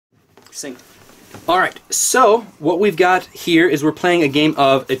Sync. Alright, so what we've got here is we're playing a game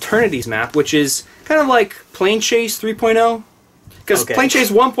of Eternities map, which is kind of like Plane Chase 3.0. Because Plane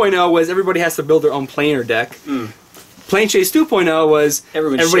Chase 1.0 was everybody has to build their own planar deck. Plane Chase 2.0 was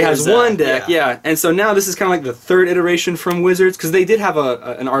everybody has one deck, yeah. And so now this is kind of like the third iteration from Wizards, because they did have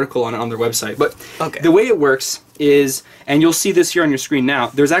an article on it on their website. But the way it works is, and you'll see this here on your screen now,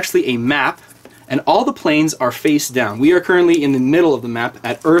 there's actually a map, and all the planes are face down. We are currently in the middle of the map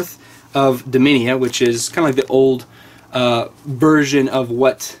at Earth of Dominia, which is kind of like the old version of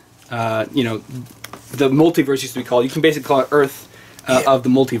what, you know, the multiverse used to be called. You can basically call it Earth of the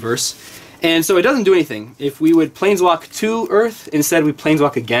multiverse. And so it doesn't do anything. If we would planeswalk to Earth, instead we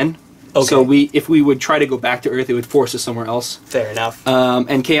planeswalk again. So if we would try to go back to Earth, it would force us somewhere else. Fair enough.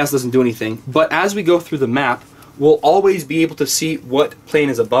 And Chaos doesn't do anything. But as we go through the map, we'll always be able to see what plane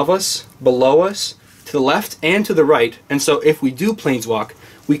is above us, below us, to the left, and to the right. And so if we do planeswalk,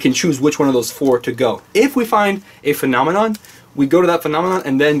 we can choose which one of those four to go. If we find a phenomenon, we go to that phenomenon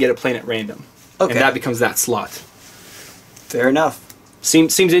and then get a plane at random. And that becomes that slot. Fair enough.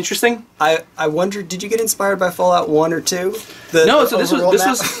 Seems interesting. I wonder, did you get inspired by Fallout 1 or 2? No, so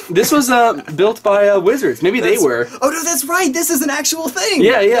this was built by Wizards. Maybe they were. Oh no, that's right. This is an actual thing.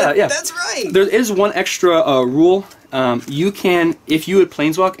 Yeah. That's right. There is one extra rule. You can, if you would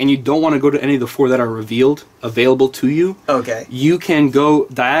planeswalk and you don't want to go to any of the four that are available to you. You can go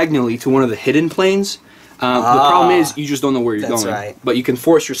diagonally to one of the hidden planes. The problem is you just don't know where you're going. Right. But you can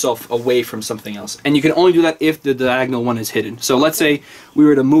force yourself away from something else. And you can only do that if the diagonal one is hidden. So let's say we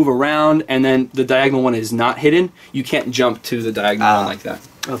were to move around and then the diagonal one is not hidden. You can't jump to the diagonal one like that.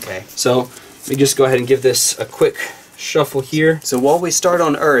 So let me just go ahead and give this a quick shuffle here. So while we start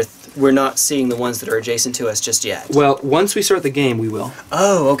on Earth, we're not seeing the ones that are adjacent to us just yet. Well, once we start the game, we will.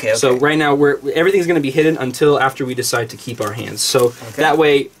 Oh, okay. So right now, everything's going to be hidden until after we decide to keep our hands. So that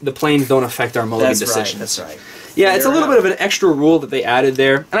way, the planes don't affect our mulligan decisions. That's right. Yeah, it's a little bit of an extra rule that they added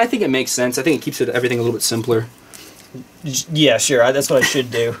there, and I think it makes sense. I think it keeps everything a little bit simpler. Yeah, sure. That's what I should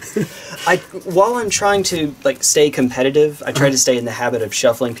do. While I'm trying to stay competitive, I try to stay in the habit of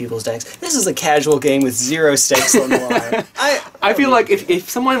shuffling people's decks. This is a casual game with 0 stakes on the line. I feel like if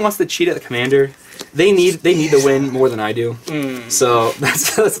someone wants to cheat at the commander, they need to win more than I do. So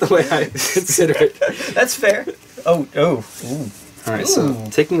that's the way I consider it. That's fair. Oh. Ooh. All right. So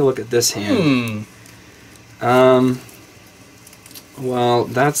taking a look at this hand. Well,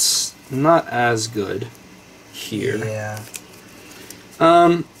 that's not as good. Here. Yeah.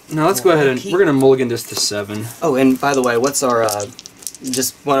 Now let's go ahead and we're gonna mulligan this to 7. Oh, and by the way, what's our?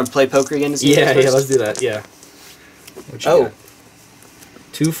 Just want to play poker again? Yeah, let's do that. Yeah. What you got?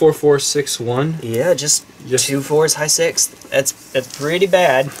 2, 4, 4, 6, 1. Yeah, just 2 4s, high 6. That's pretty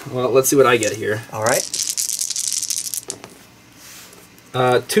bad. Well, let's see what I get here. All right.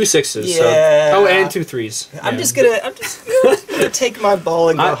 2 6s. Yeah. So, and 2 3s. I'm just gonna take my ball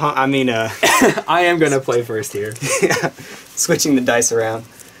and go. I mean, I am gonna play first here. Switching the dice around.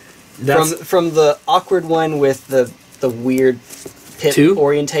 From the awkward one with the weird pip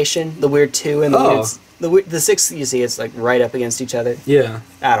orientation, the weird 2 and the 6. You see, it's right up against each other. Yeah.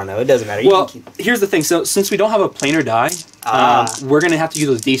 I don't know. It doesn't matter. Well, here's the thing. So since we don't have a planar die, we're gonna have to use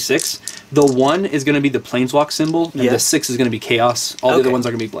those D6. The 1 is going to be the planeswalk symbol, and the 6 is going to be chaos. All the other ones are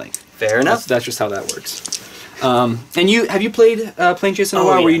going to be blank. Fair enough. That's just how that works. And have you played Plane Chase in a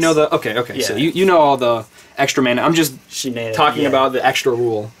while where you know the... Okay. Yeah. So you know all the extra mana. I'm just talking about the extra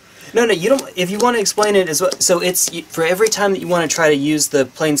rule. No, you don't... If you want to explain it as well... So it's... For every time that you want to try to use the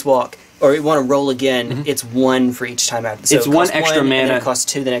planeswalk, or you want to roll again, it's 1 for each time after. So it's 1 extra mana. And then it costs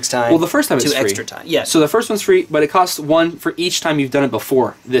 2 the next time. Well, the first time it's free. 2 extra time. Yeah. So the first one's free, but it costs 1 for each time you've done it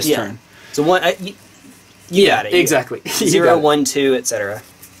before this turn. So 1, you got it. Exactly. 0, 1, 2, etc.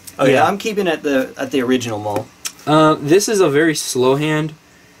 Oh yeah, I'm keeping at the original mull. This is a very slow hand.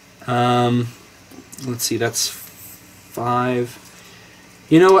 Let's see, that's 5.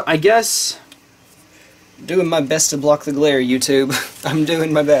 You know what? I guess doing my best to block the glare, YouTube. I'm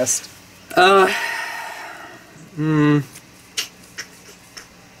doing my best.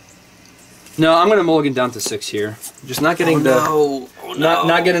 No, I'm gonna mulligan down to 6 here. Just not getting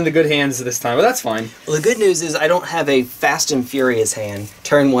not getting the good hands this time, but that's fine. Well, the good news is I don't have a Fast and Furious hand.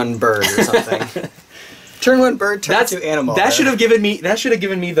 Turn 1 bird or something. Turn 1 bird, turn 2 animal. That should have given me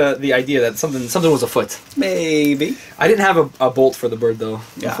the idea that something was afoot. Maybe. I didn't have a bolt for the bird though,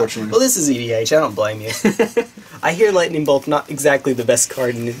 unfortunately. Well, this is EDH. I don't blame you. I hear Lightning Bolt not exactly the best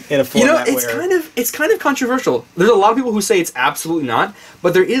card in a format it's kind of controversial. There's a lot of people who say it's absolutely not,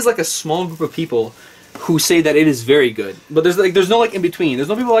 but there is a small group of people who say that it is very good. But there's no in between. There's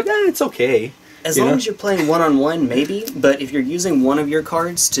no people it's okay. As long as you're playing one-on-one, maybe. But if you're using one of your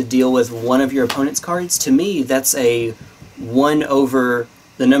cards to deal with one of your opponent's cards, to me, that's a 1 over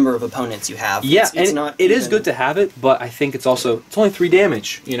the number of opponents you have. Yeah, it's not it is good to have it, but I think it's only 3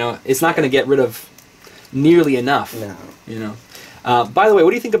 damage. You know, it's not going to get rid of nearly enough. No. You know. By the way,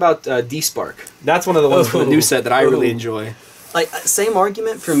 what do you think about D-Spark? That's one of the ones from the new set that I really enjoy. Like, same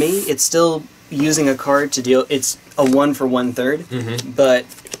argument for me. It's still using a card to deal. It's a 1 for 1/3. But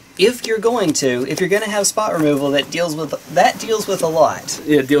if you're going to have spot removal, that deals with a lot.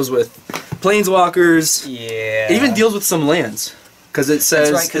 Yeah, it deals with planeswalkers. Yeah. It even deals with some lands. Because it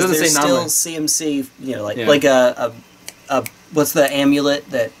says, that's right, because there's still CMC, you know, like a what's the amulet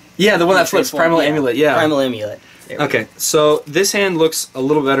that... Yeah, the one that flips, Primal Amulet, yeah. Primal Amulet. Okay, so this hand looks a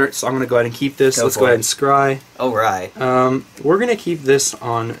little better, so I'm going to go ahead and keep this. Let's go ahead and scry. All right. We're going to keep this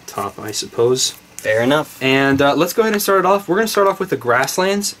on top, I suppose. Fair enough. And let's go ahead and start it off. We're going to start off with the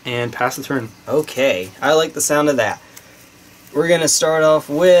Grasslands and pass the turn. Okay, I like the sound of that. We're going to start off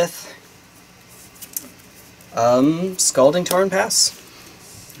with... Scalding Tarn Pass.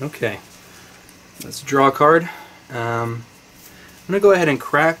 Okay. Let's draw a card. I'm going to go ahead and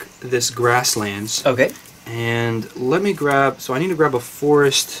crack this Grasslands. Okay. And let me grab... So I need to grab a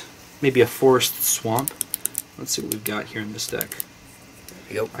forest, maybe a forest swamp. Let's see what we've got here in this deck.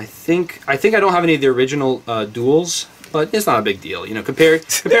 There you go. I think I don't have any of the original duels, but it's not a big deal. You know, comparing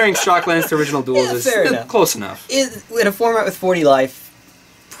Shocklands to original duels is close enough. In a format with 40 life,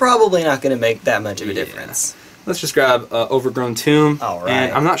 probably not going to make that much of a difference. Let's just grab Overgrown Tomb. All right.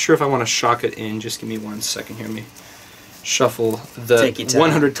 And I'm not sure if I want to shock it in. Just give me 1 second here. Let me shuffle the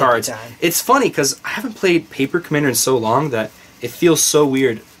 100 cards. It's funny because I haven't played Paper Commander in so long that it feels so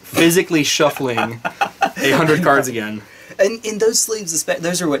weird physically shuffling 100 cards again. And in those sleeves,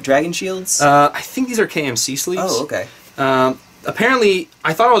 those are what, Dragon Shields? I think these are KMC sleeves. Oh, okay. Apparently,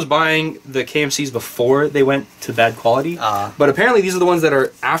 I thought I was buying the KMCs before they went to bad quality, but apparently these are the ones that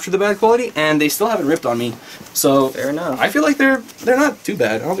are after the bad quality, and they still haven't ripped on me. So fair enough. I feel like they're not too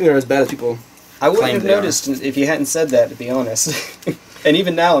bad. I don't think they're as bad as people. I wouldn't have noticed if you hadn't said that, to be honest. And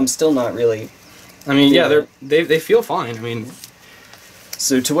even now, I'm still not really. I mean, yeah, they feel fine. I mean,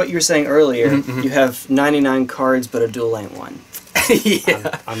 so to what you were saying earlier, you have 99 cards, but a duel ain't one.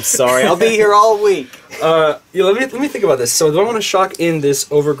 Yeah. I'm sorry. I'll be here all week. Yeah, let me think about this. So do I want to shock in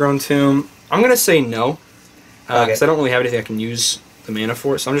this Overgrown Tomb? I'm going to say no. Because I don't really have anything I can use the mana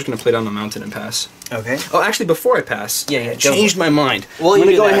for. So I'm just going to play down the mountain and pass. Okay. Oh, actually, before I pass, I changed my mind. Well, I'm going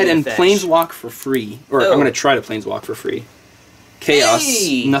to go ahead and Planeswalk for free. Or I'm going to try to Planeswalk for free. Chaos.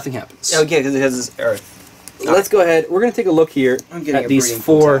 Hey! Nothing happens. Oh, yeah, because it's Earth. Let's go ahead. We're going to take a look here at these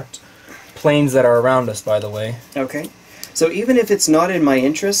 4 planes that are around us, by the way. Okay. So even if it's not in my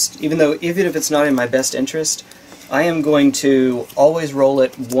interest, even if it's not in my best interest, I am going to always roll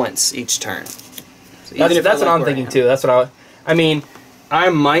it once each turn. So that's what I'm thinking too. That's what I mean, I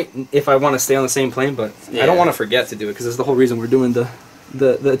might if I want to stay on the same plane, but I don't want to forget to do it because that's the whole reason we're doing the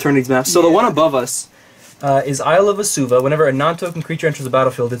Eternities map. So the one above us is Isle of Vesuva. Whenever a non-token creature enters the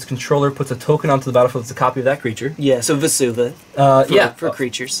battlefield, its controller puts a token onto the battlefield. It's a copy of that creature. Yeah, so Vesuva. For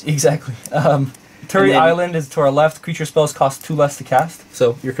creatures. Exactly. Turi Island is to our left. Creature spells cost 2 less to cast.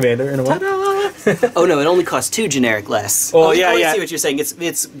 So your commander in a way. Oh no, it only costs 2 generic less. Oh, I see what you're saying.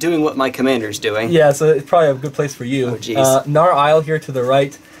 It's doing what my commander's doing. Yeah, so it's probably a good place for you. Oh jeez. Nar Isle here to the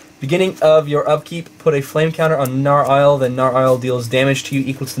right. Beginning of your upkeep, put a flame counter on Nar Isle. Then Nar Isle deals damage to you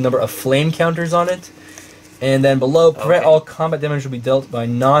equal to the number of flame counters on it. And then below, prevent all combat damage will be dealt by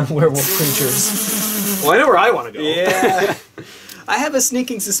non-werewolf creatures. Well, I know where I want to go. Yeah. I have a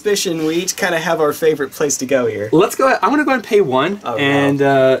sneaking suspicion we each kind of have our favorite place to go here. Let's go ahead. I'm going to go ahead and pay 1 and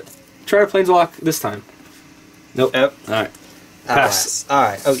try to Planeswalk this time. Nope. Yep. Alright. Pass.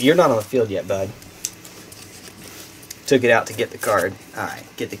 Alright. Oh, you're not on the field yet, bud. Took it out to get the card. Alright,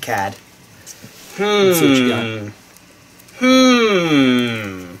 get the CAD. Let's see what you got.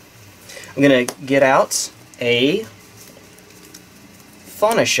 I'm going to get out a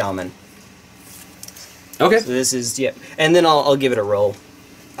Fauna Shaman. Okay. So this is, and then I'll give it a roll.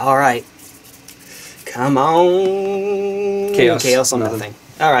 Alright. Come on. Chaos on nothing.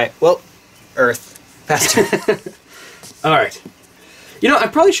 Alright, well, Earth. Faster. Alright. You know, I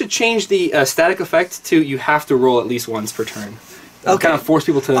probably should change the static effect to you have to roll at least once per turn. Okay. Kind of force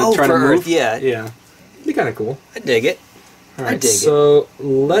people to try to move. Earth, yeah. Yeah. It'd be kind of cool. I dig it. Alright, so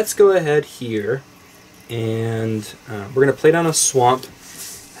let's go ahead here and we're going to play down a swamp.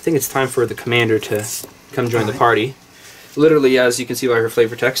 I think it's time for the commander to come join the party. Literally, as you can see by her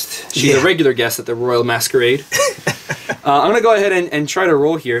flavor text, she's a regular guest at the Royal Masquerade. I'm going to go ahead and try to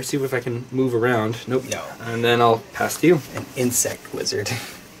roll here, see if I can move around. Nope. No. And then I'll pass to you. An insect wizard.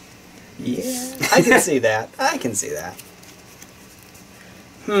 Yeah, I can see that. I can see that.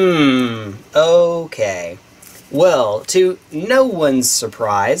 Okay. Well, to no one's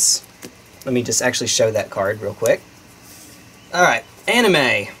surprise, let me just actually show that card real quick. Alright,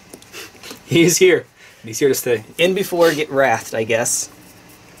 Anime. He's here. He's here to stay. In before get wrathed, I guess.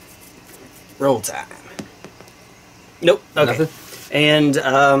 Roll time. Nope. Okay. Nothing. And,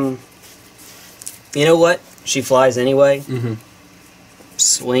 you know what? She flies anyway.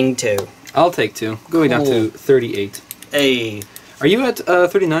 Swing 2. I'll take 2. Going down to 38. Hey. Are you at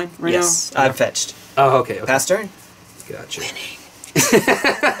 39 right now? Yes, I've fetched. Oh, okay. Pass turn. Gotcha.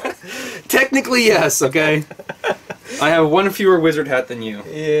 Technically, yes. Okay. I have one fewer wizard hat than you.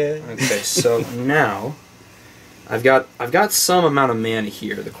 Yeah. Okay, so now I've got some amount of mana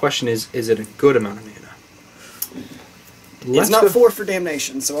here. The question is it a good amount of mana? It's not 4 for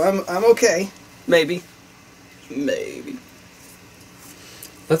damnation, so I'm okay. Maybe. Maybe.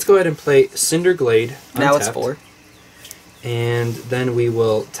 Let's go ahead and play Cinderglade. Now it's 4. And then we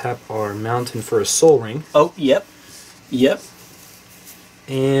will tap our mountain for a soul ring. Oh, yep. Yep.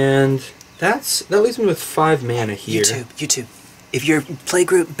 And that leaves me with 5 mana here. YouTube. If your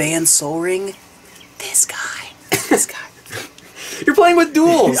playgroup bans Soul Ring, this guy. You're playing with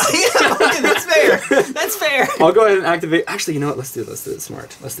duels! Yeah, okay, that's fair. That's fair. I'll go ahead and activate. Actually, you know what? Let's do it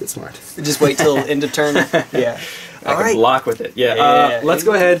smart. Just wait till end of turn. Yeah. I can block with it. Yeah. Let's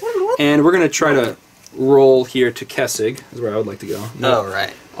go ahead, and we're going to try to roll here to Kessig. Is where I would like to go. No. Oh,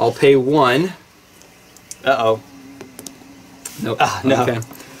 right. I'll pay 1. Uh-oh. Nope. No. Okay.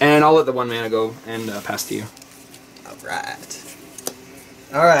 And I'll let the 1 mana go and pass to you.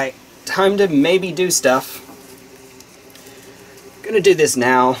 Alright. Time to maybe do stuff. Gonna do this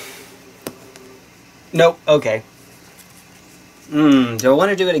now. Nope. Okay. Do I want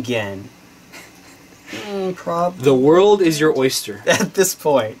to do it again? Probably. The world is your oyster. At this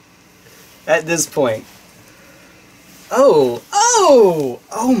point. Oh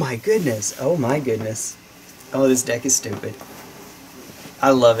my goodness. Oh, this deck is stupid. I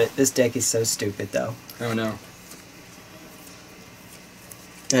love it. This deck is so stupid, though. Oh, no.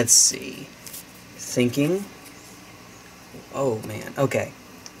 Let's see. Thinking. Oh, man. Okay.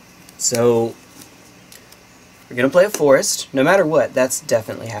 So, we're going to play a forest. No matter what, that's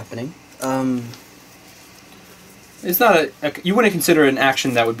definitely happening. It's not you wouldn't consider an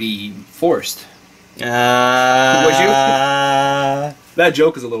action that would be forced. Would you? That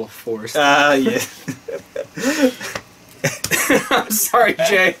joke is a little forced. Yeah. I'm sorry,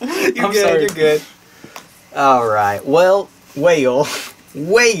 Jay. You're good. Alright, well, whale.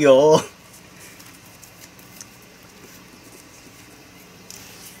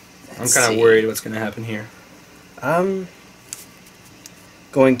 I'm kind of worried what's going to happen here.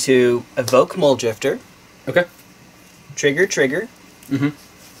 Going to evoke Mulldrifter. Okay. Trigger. Mm-hmm.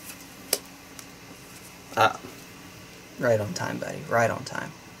 Right on time, buddy. Right on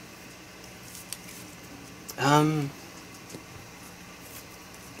time.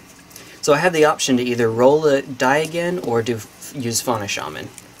 So I have the option to either roll a die again or use Fauna Shaman.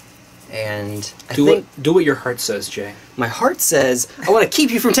 And do what your heart says, Jay. My heart says, I want to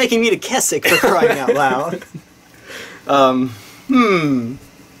keep you from taking me to Kessig, for crying out loud.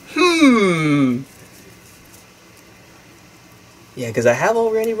 Yeah, because I have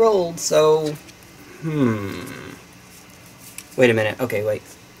already rolled, so... Wait a minute. Okay, wait.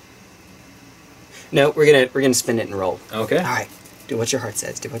 No, we're gonna spin it and roll. Okay. Alright. Do what your heart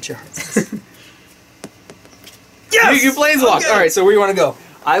says. Yes! You Planeswalk! Okay. Alright, so where do you want to go?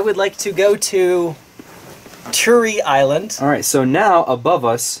 I would like to go to Turi Island. Alright, so now above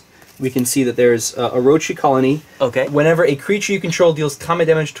us, we can see that there's a Orochi colony. Okay. Whenever a creature you control deals combat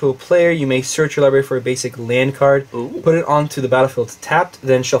damage to a player, you may search your library for a basic land card. Ooh. Put it onto the battlefield tapped,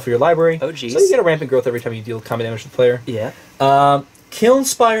 then shuffle your library. Oh, jeez. So you get a rampant growth every time you deal combat damage to the player. Yeah.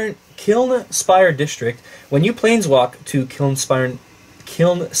 Kilnspire District. When you planeswalk to Kilnspire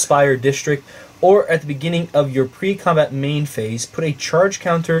District, or at the beginning of your pre-combat main phase, put a charge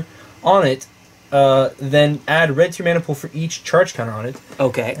counter on it, then add red to your mana pool for each charge counter on it.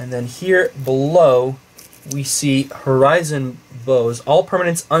 Okay. And then here below, we see Horizon Bows. All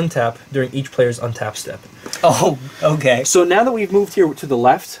permanents untap during each player's untap step. Oh, okay. So now that we've moved here to the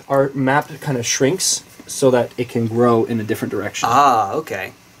left, our map kind of shrinks so that it can grow in a different direction. Ah,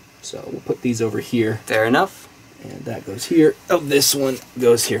 okay. So we'll put these over here. Fair enough. And that goes here. Oh, this one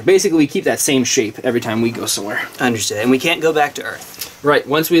goes here. Basically, we keep that same shape every time we go somewhere. Understood. And we can't go back to Earth. Right.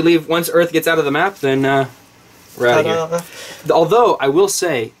 Once Earth gets out of the map, then we're out of here. Although, I will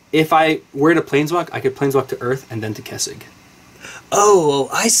say, if I were to planeswalk, I could planeswalk to Earth and then to Kessig. Oh,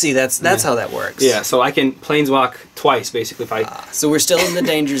 I see. That's how that works. Yeah, so I can planeswalk twice, basically. If I... So we're still in the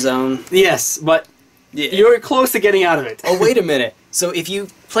danger zone. Yes, but you're close to getting out of it. Oh, wait a minute. So if you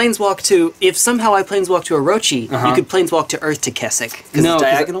planeswalk to... If somehow I planeswalk to Orochi, you could planeswalk to Earth to Keswick. Because it's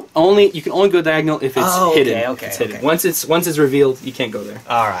diagonal? You can only go diagonal if it's hidden. Okay, it's hidden. Once it's revealed, you can't go there.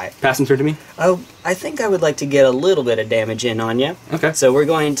 Alright. Pass them turn to me? Oh, I think I would like to get a little bit of damage in on you. Okay. So we're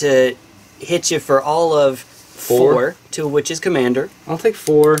going to hit you for all of 4, 2 of which is Commander. I'll take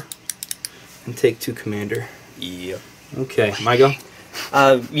 4 and take 2 Commander. Yep. Okay, my go?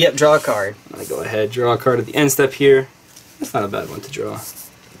 Yep, draw a card. I go ahead, draw a card at the end step here. That's not a bad one to draw.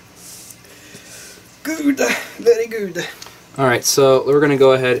 Good, very good. Alright, so we're going to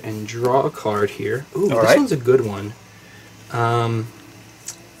go ahead and draw a card here. Ooh, this one's a good one. I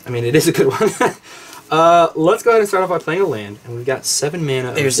mean, it is a good one. Let's go ahead and start off by playing a land, and we've got 7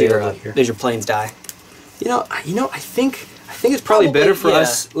 mana There's available here. There's your plains die. You know, I think it's probably better for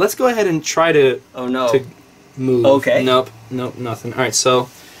us. Let's go ahead and try to to move. Okay. Nope, nothing. All right, so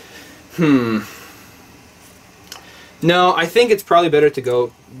no, I think it's probably better to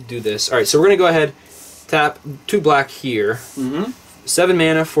go do this. All right, so we're gonna go ahead, tap 2 black here. 7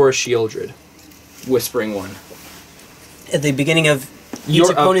 mana for a Shieldred, Whispering one. At the beginning of each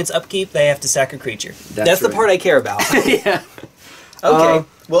opponent's upkeep, they have to sack a creature. That's the part I care about. Yeah. Okay.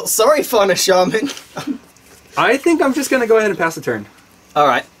 Well, sorry, Fauna Shaman. I think I'm just gonna go ahead and pass the turn. All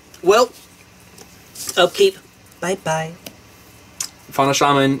right. Well, upkeep. Bye-bye. Fauna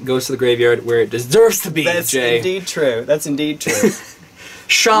Shaman goes to the graveyard where it deserves to be, That's Jay. indeed true. That's indeed true.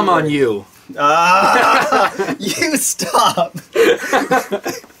 Shaman you. You stop.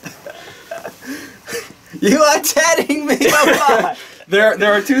 You are tearing me apart.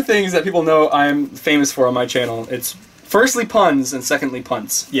 There are 2 things that people know I'm famous for on my channel. It's firstly puns and secondly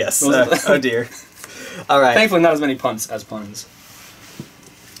punts. Yes. Oh dear. All right. Thankfully, not as many punts as puns.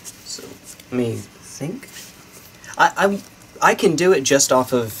 So let me think. I can do it just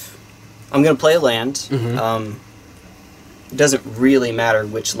off of. I'm going to play a land. It doesn't really matter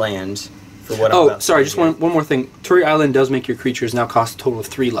which land for what. I'm about sorry. to Just one more thing. Turi Island does make your creatures now cost a total of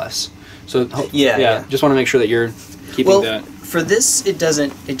 3 less. So yeah. Just want to make sure that you're keeping that. For this, it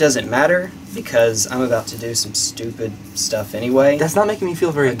doesn't matter because I'm about to do some stupid stuff anyway. That's not making me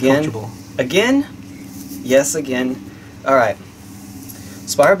feel very comfortable. Again? Yes, again. All right.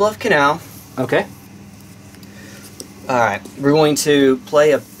 Spire Bluff Canal. Okay. All right. We're going to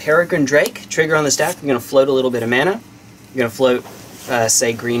play a Peregrine Drake. Trigger on the stack. We're going to float a little bit of mana. We're going to float,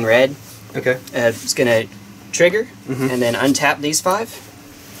 say, green-red. Okay. It's going to trigger and then untap these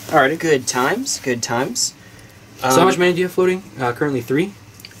 5. Alrighty. Good times. Good times. So how much mana do you have floating? Currently 3?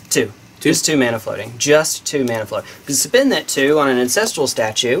 2. Just 2 mana floating. Just 2 mana floating. Because spend that 2 on an Ancestral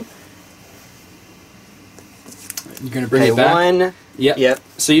Statue. You're going to bring it back? 1. Yep.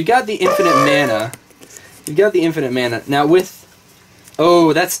 So you've got the infinite mana. You've got the infinite mana. Now with...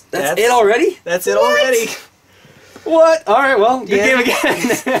 Oh, that's it already? That's it already. What? Alright, well, good game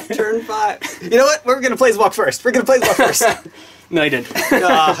again. Turn 5. You know what? We're going to planeswalk first. We're going to planeswalk first. No, you didn't.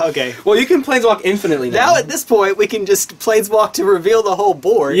 Okay. Well, you can planeswalk infinitely now. Now at this point, we can just planeswalk to reveal the whole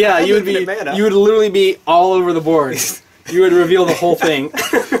board. Yeah, you would literally be all over the board. You would reveal the whole thing.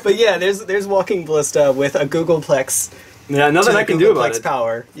 But yeah, there's Walking Ballista with a Googleplex. Yeah, nothing I can do about it.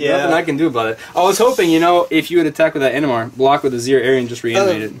 Power. Yeah. Nothing I can do about it. I was hoping, if you would attack with that Animar, block with the Xira Arien, just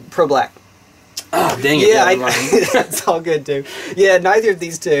reanimate it. Pro Black. Oh, dang it. Yeah, that's all good, too. Yeah, neither of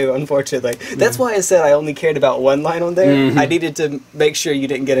these two, unfortunately. That's why I said I only cared about 1 line on there. I needed to make sure you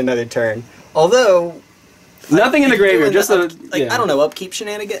didn't get another turn. Although... Nothing in the graveyard, just I don't know, upkeep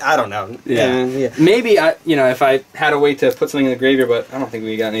shenanigans? I don't know. Yeah. Maybe, if I had a way to put something in the graveyard, but I don't think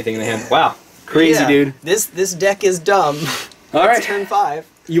we got anything in the hand. Wow. Crazy, dude. This deck is dumb. All right. Turn 5.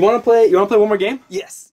 You want to play one more game? Yes.